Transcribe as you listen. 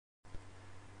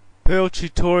Perl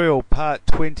tutorial part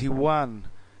 21,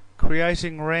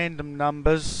 creating random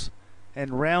numbers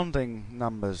and rounding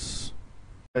numbers.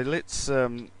 So let's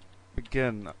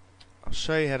begin. I'll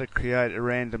show you how to create a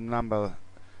random number.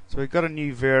 So we've got a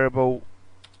new variable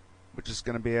which is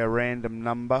going to be our random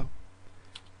number,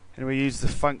 and we use the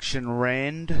function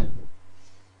rand,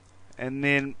 and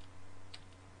then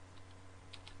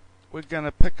we're going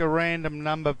to pick a random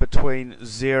number between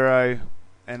 0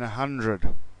 and 100.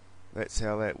 That's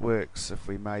how that works. If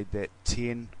we made that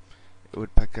 10, it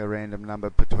would pick a random number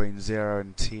between 0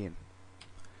 and 10.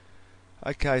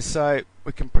 Okay, so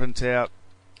we can print out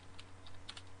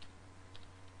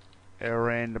our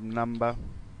random number.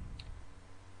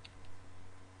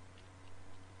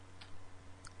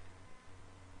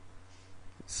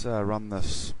 Let's run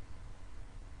this.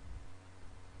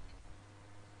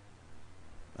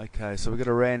 Okay, so we've got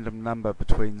a random number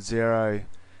between 0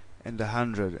 and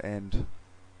 100, and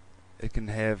it can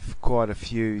have quite a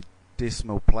few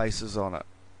decimal places on it.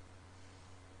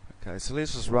 Okay, so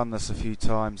let's just run this a few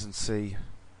times and see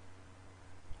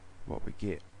what we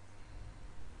get.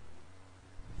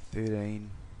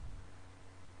 13,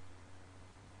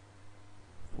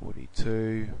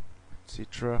 42,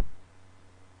 etc.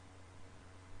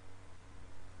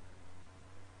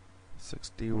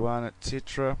 61,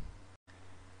 etc.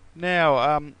 Now,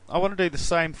 I want to do the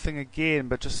same thing again,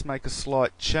 but just make a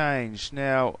slight change.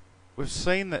 Now, we've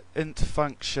seen the int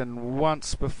function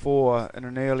once before in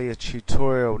an earlier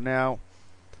tutorial. Now,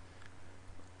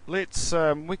 let's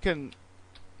we can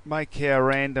make our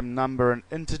random number an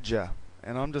integer,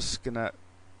 and I'm just going to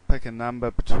pick a number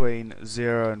between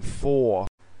 0 and 4.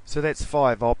 So that's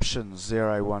 5 options: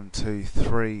 0, 1, 2,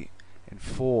 3, and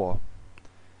 4.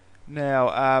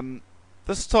 Now,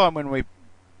 this time when we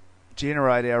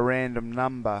generate our random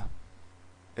number,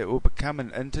 it will become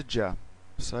an integer.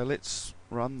 So let's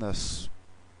run this,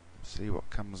 see what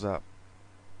comes up.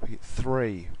 We get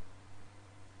 3.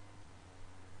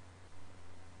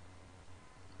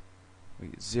 We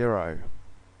get 0.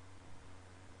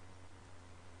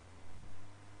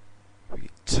 We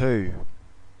get 2.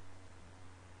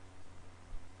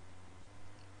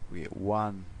 We get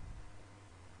 1.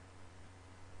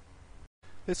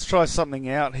 Let's try something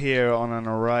out here on an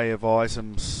array of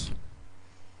items.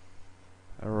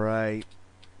 Array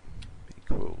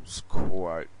equals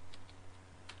quote.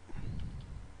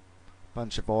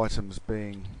 Bunch of items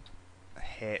being a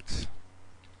hat,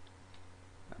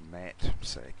 a mat,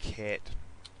 say a cat,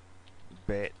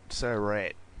 bat, say a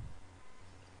rat.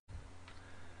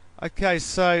 Okay,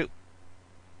 so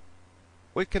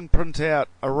we can print out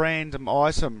a random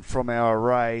item from our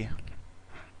array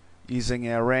using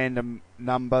our random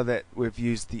number that we've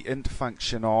used the int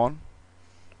function on,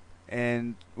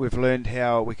 and we've learned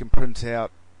how we can print out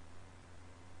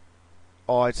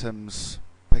items,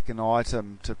 pick an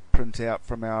item to print out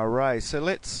from our array. So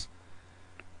let's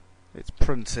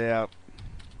print out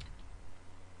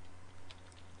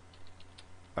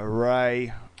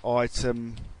array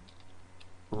item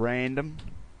random.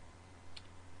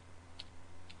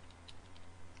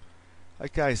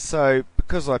 Okay, so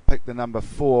because I picked the number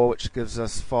 4, which gives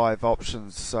us 5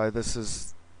 options, so this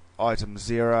is item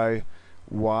 0,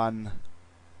 1,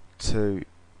 2,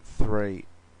 3,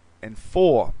 and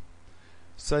 4.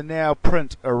 So now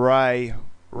print array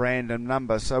random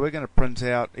number. So we're going to print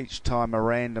out each time a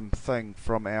random thing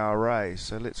from our array.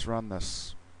 So let's run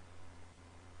this.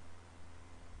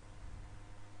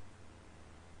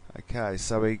 Okay,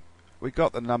 so we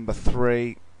got the number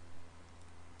 3,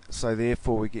 so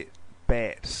therefore we get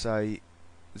bat. So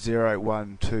 0,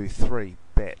 1, 2, 3,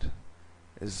 bat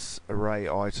is array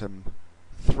item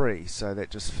 3. So that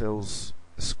just fills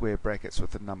the square brackets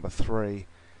with the number 3,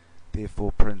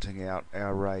 therefore printing out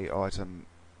our array item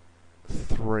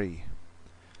 3.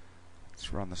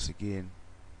 Let's run this again.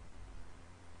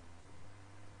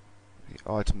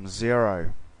 Item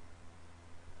 0,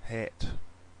 hat.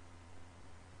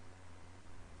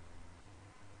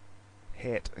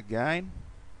 Hat again.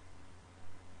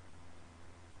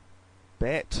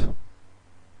 Bat.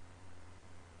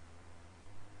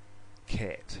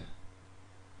 Cat.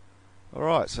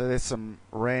 Alright, so there's some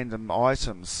random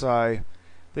items. So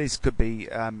these could be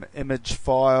image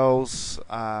files,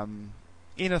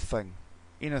 anything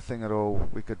at all.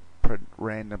 We could print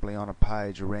randomly on a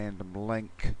page, a random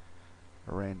link,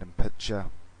 a random picture.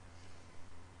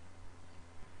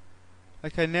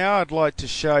 Okay, now I'd like to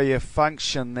show you a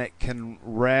function that can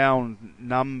round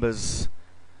numbers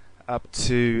up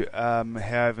to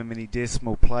however many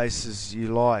decimal places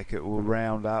you like. It will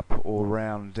round up or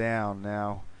round down.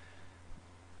 Now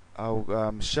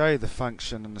I'll show you the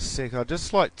function in a sec. I'd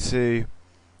just like to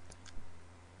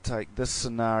take this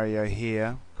scenario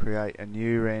here, create a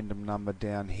new random number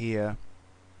down here.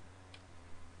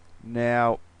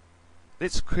 Now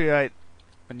let's create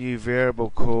a new variable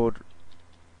called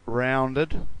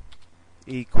rounded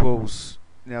equals,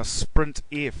 now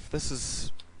sprintf, this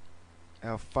is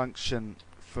our function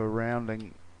for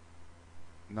rounding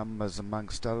numbers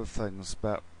amongst other things,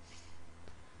 but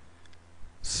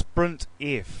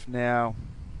sprintf, now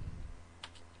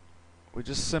we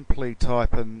just simply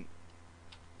type in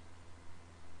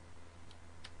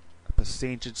a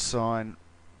percentage sign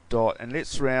dot, and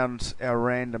let's round our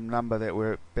random number that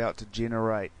we're about to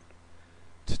generate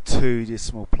to 2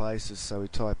 decimal places. So we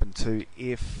type in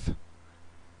 2f,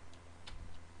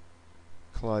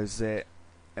 close that,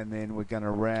 and then we're going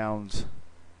to round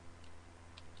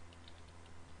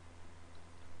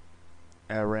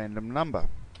our random number.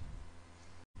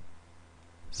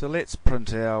 So let's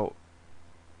print our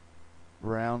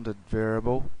rounded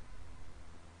variable.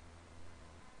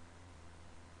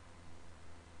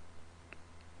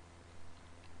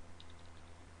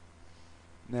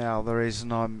 Now the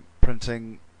reason I'm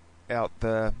printing out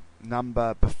the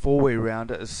number before we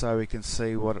round it is so we can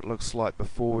see what it looks like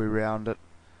before we round it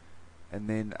and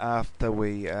then after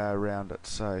we round it,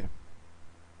 so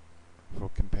for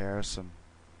comparison.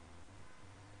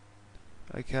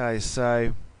 Okay,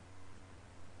 so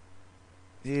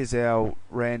here's our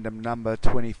random number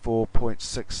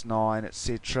 24.69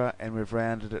 etc, and we've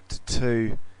rounded it to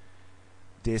 2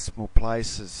 decimal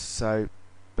places. So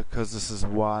because this is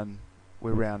 1,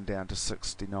 we round down to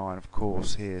 69 of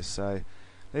course here. So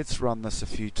let's run this a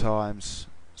few times,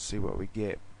 see what we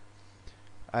get.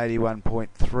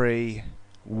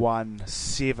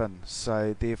 81.317,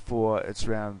 so therefore it's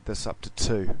rounded this up to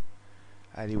 2.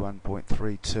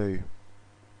 81.32.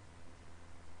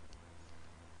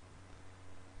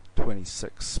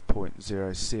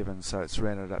 26.07, so it's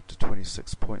rounded up to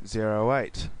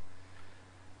 26.08.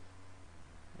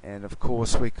 And of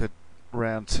course we could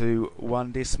round to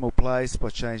 1 decimal place by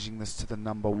changing this to the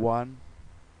number 1.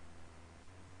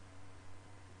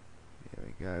 There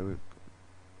we go, we've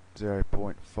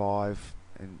 0.5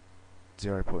 and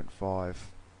 0.5.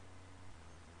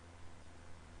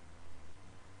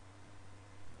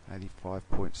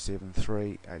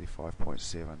 85.73,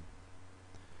 85.7.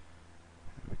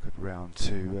 We could round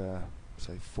to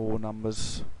say 4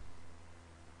 numbers.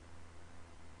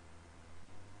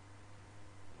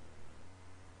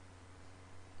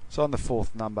 So on the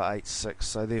 4th number 86,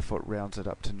 so therefore it rounds it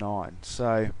up to 9.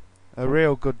 So a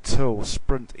real good tool,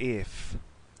 sprintf,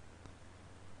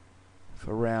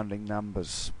 for rounding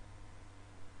numbers.